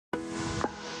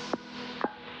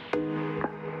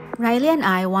Riley and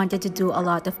I wanted to do a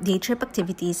lot of day trip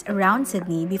activities around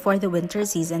Sydney before the winter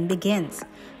season begins,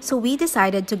 so we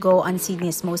decided to go on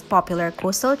Sydney's most popular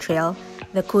coastal trail,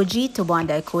 the Coogee to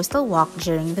Bondi Coastal Walk,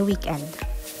 during the weekend.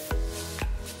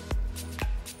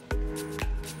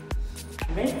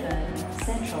 Redfern,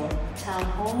 Central, Town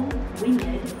Hall,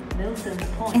 Wynyard, Milsons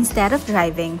Point. Instead of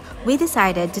driving, we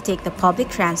decided to take the public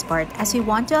transport as we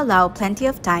want to allow plenty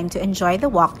of time to enjoy the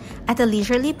walk at a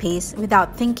leisurely pace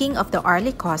without thinking of the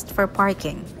hourly cost for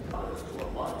parking.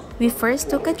 We first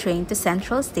took a train to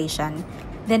Central Station,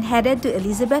 then headed to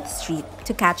Elizabeth Street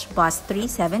to catch bus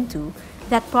 372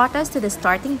 that brought us to the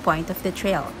starting point of the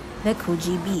trail, the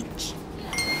Coogee Beach.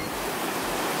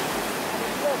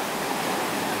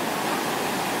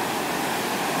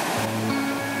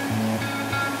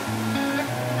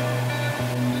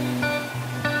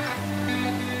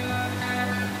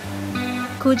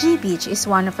 Coogee Beach is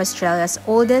one of Australia's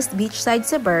oldest beachside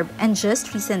suburb, and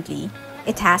just recently,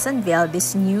 it has unveiled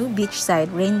this new beachside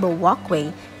rainbow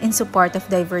walkway in support of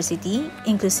diversity,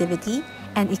 inclusivity,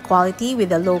 and equality with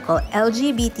the local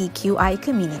LGBTQI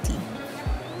community.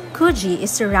 Coogee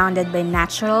is surrounded by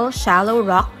natural, shallow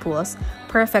rock pools,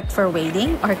 perfect for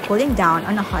wading or cooling down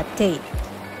on a hot day.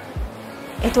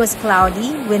 It was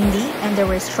cloudy, windy, and there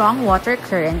were strong water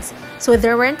currents, so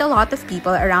there weren't a lot of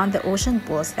people around the ocean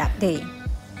pools that day.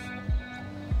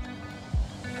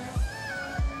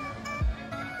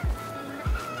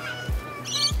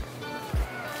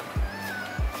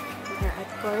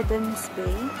 Gardens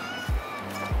Bay.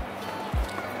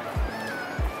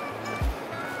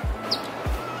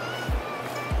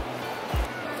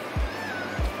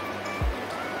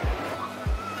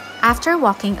 After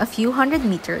walking a few hundred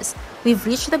meters, we've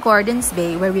reached the Gardens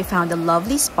Bay, where we found a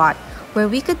lovely spot where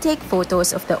we could take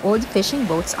photos of the old fishing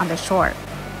boats on the shore.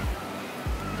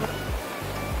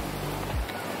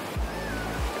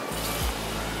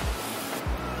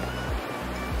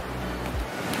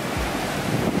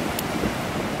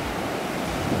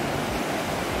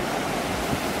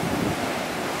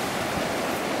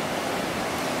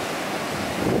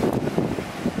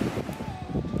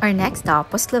 Our next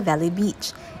stop was Clovelly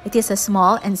Beach. It is a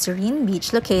small and serene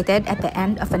beach located at the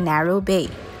end of a narrow bay.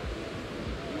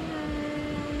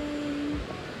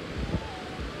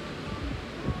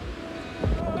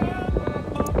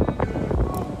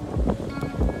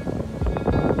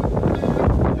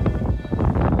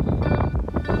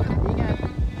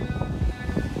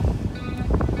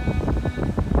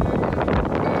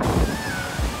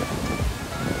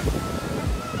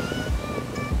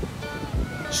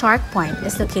 Shark Point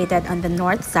is located on the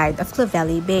north side of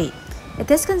Clovelly Bay. It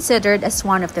is considered as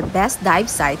one of the best dive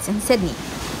sites in Sydney.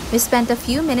 We spent a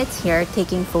few minutes here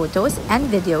taking photos and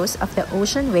videos of the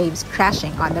ocean waves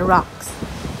crashing on the rocks.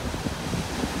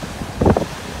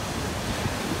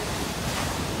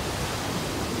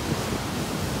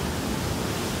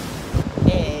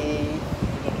 Hey,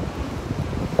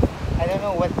 I don't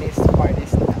know what this part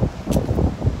is now.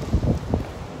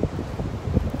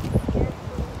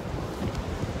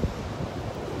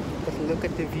 Look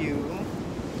at the view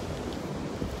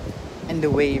and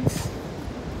the waves.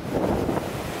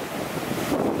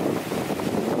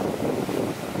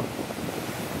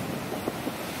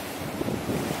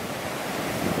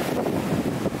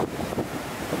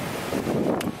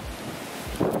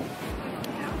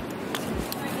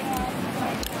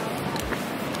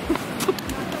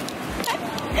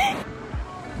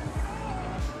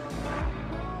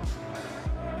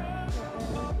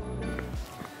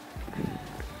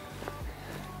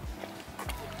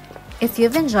 If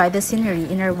you've enjoyed the scenery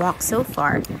in our walk so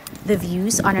far, the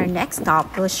views on our next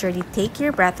stop will surely take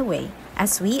your breath away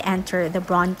as we enter the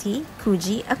Bronte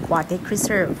Coogee Aquatic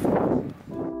Reserve.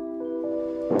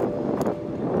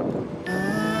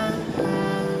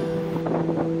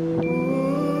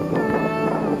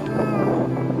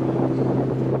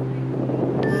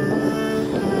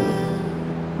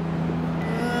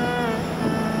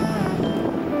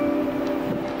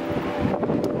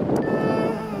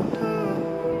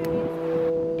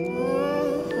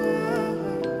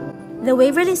 The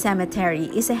Waverley Cemetery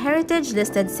is a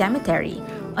heritage-listed cemetery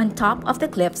on top of the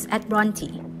cliffs at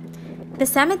Bronte. The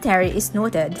cemetery is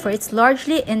noted for its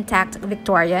largely intact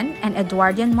Victorian and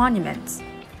Edwardian monuments.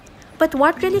 But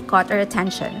what really caught our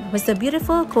attention was the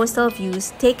beautiful coastal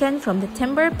views taken from the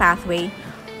timber pathway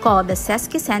called the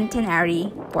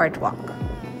Sesquicentenary Boardwalk.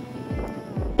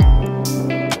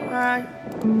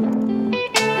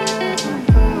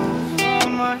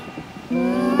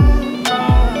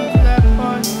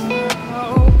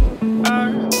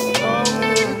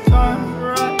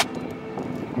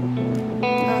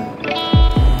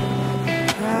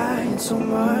 So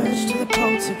much to the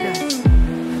poltergeist.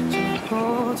 So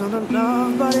cold on the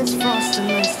love, but it's frosting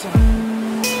this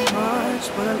time. Much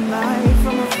but a light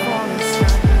from a falling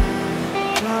sky.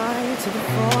 Fly to the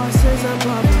forces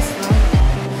above us like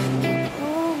keep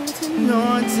holding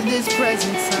on to this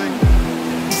present time.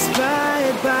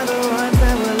 Inspired by the ones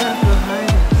that were left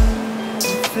behind us.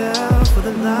 We fell for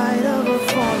the light of a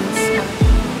falling sky.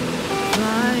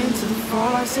 Flying to the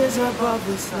forces above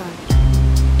this light.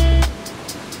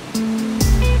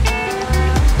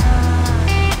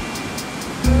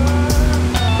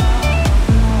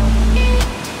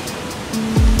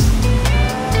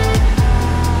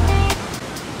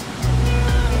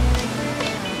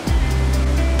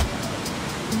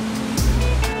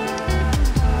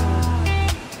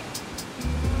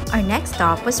 Our next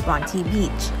stop was Bronte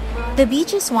Beach. The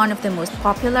beach is one of the most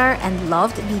popular and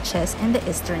loved beaches in the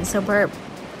eastern suburb.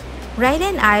 Riley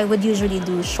and I would usually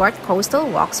do short coastal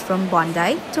walks from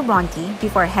Bondi to Bronte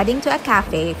before heading to a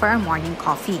cafe for our morning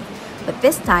coffee. But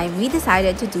this time, we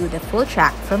decided to do the full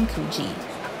track from Coogee.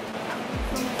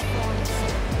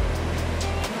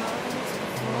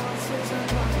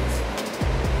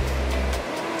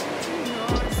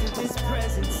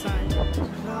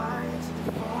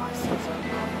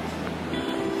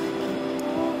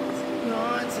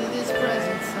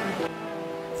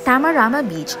 Tamarama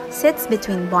Beach sits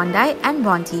between Bondi and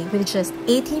Bronte with just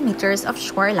 80 meters of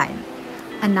shoreline.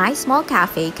 A nice small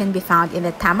cafe can be found in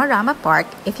the Tamarama Park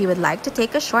if you would like to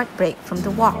take a short break from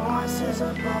the walk.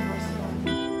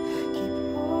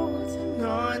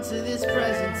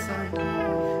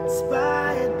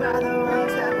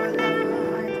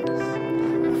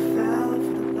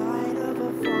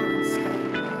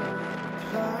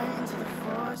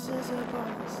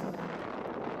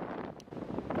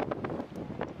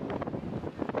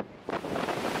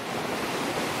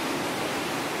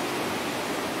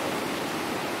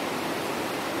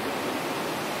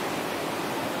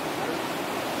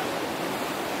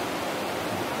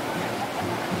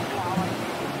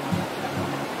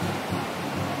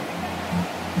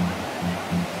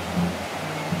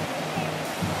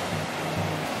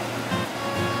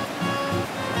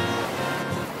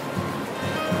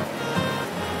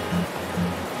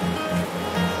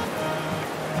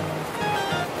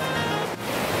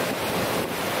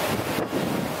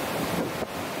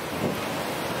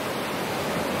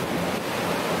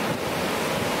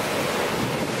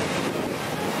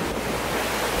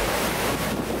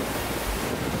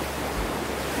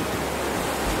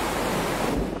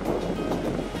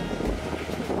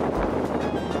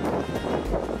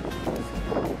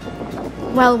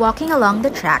 While walking along the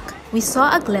track, we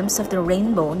saw a glimpse of the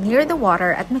rainbow near the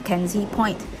water at Mackenzies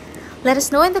Point. Let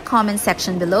us know in the comment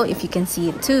section below if you can see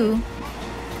it too.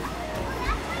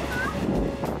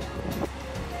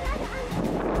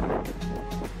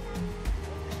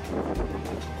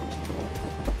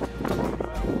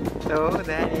 So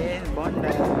that is Bondi.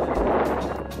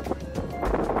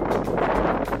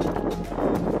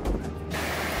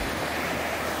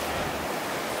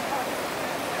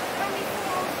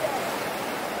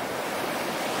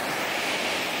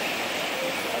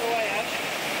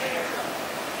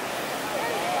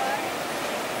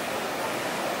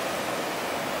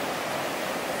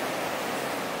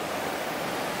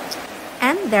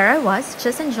 And there I was,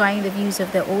 just enjoying the views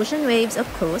of the ocean waves up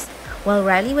close, while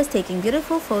Riley was taking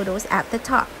beautiful photos at the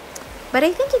top. But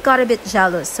I think he got a bit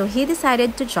jealous, so he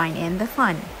decided to join in the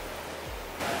fun.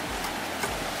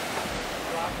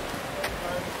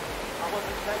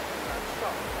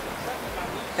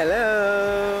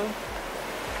 Hello.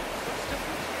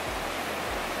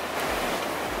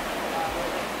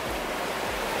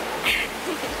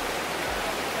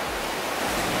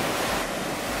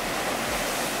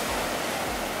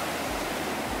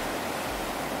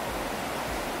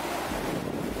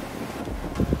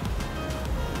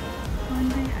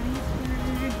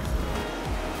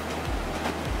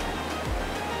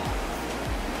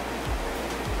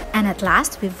 And at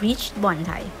last, we've reached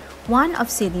Bondi, one of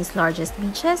Sydney's largest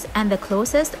beaches and the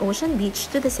closest ocean beach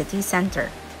to the city center.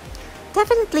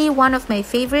 Definitely one of my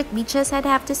favorite beaches, I'd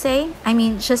have to say. I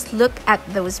mean, just look at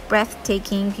those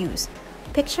breathtaking views.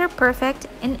 Picture perfect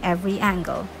in every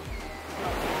angle.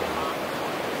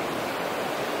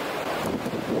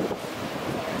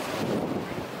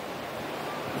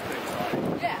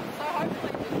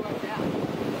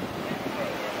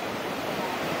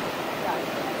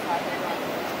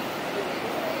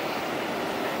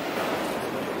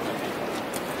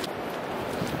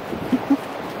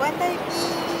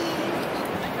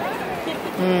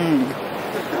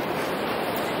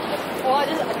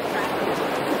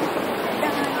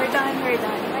 We're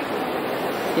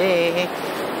done. Yay!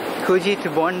 Coogee to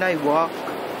Bondi Walk.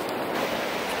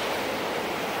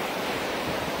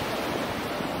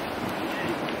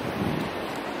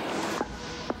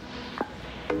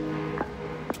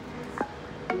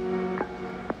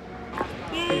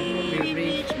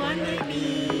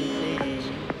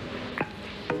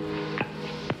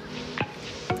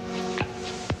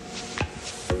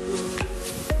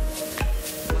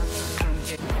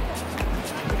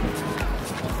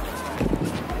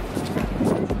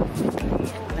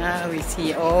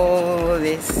 see all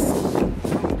this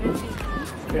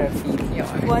graffiti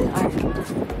art. Wall art.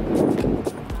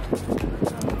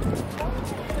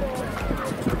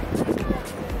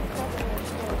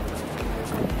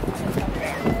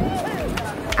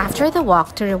 After the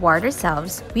walk to reward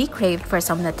ourselves, we craved for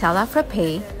some Nutella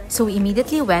frappe, so we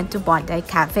immediately went to Bondi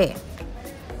Cafe.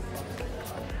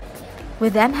 We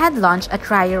then had lunch at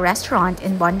Ryu Restaurant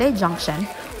in Bondi Junction,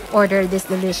 ordered this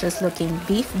delicious-looking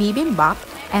beef bibimbap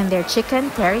and their chicken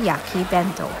teriyaki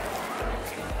bento.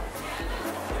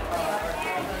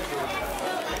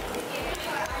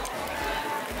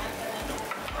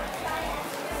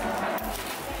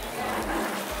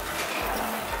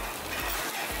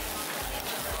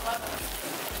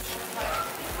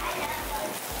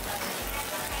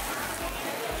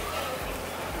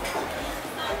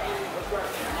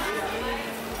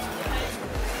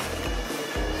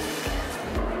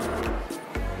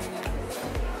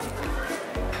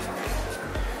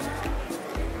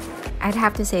 I'd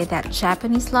have to say that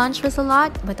Japanese lunch was a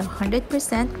lot, but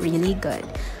 100% really good.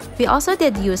 We also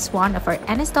did use one of our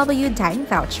NSW Dine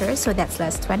Vouchers, so that's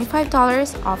less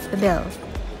 $25 off the bill.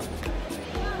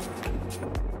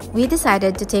 We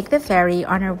decided to take the ferry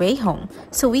on our way home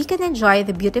so we can enjoy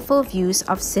the beautiful views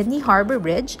of Sydney Harbour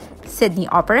Bridge, Sydney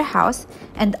Opera House,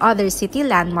 and other city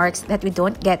landmarks that we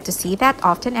don't get to see that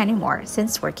often anymore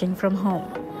since working from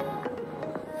home.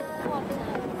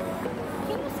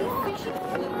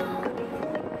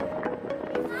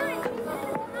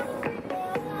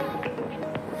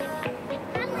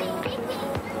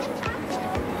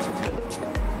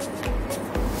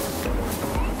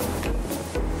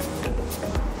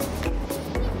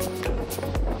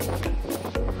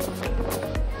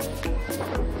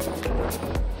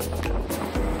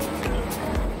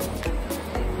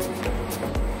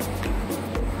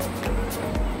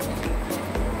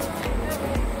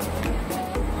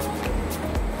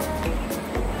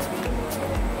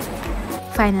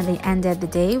 Finally ended the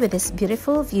day with this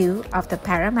beautiful view of the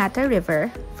Parramatta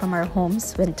River from our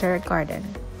home's winter garden.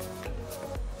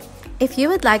 If you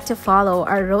would like to follow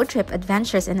our road trip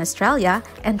adventures in Australia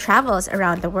and travels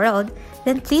around the world,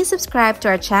 then please subscribe to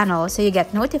our channel so you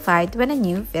get notified when a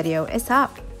new video is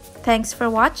up. Thanks for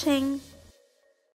watching!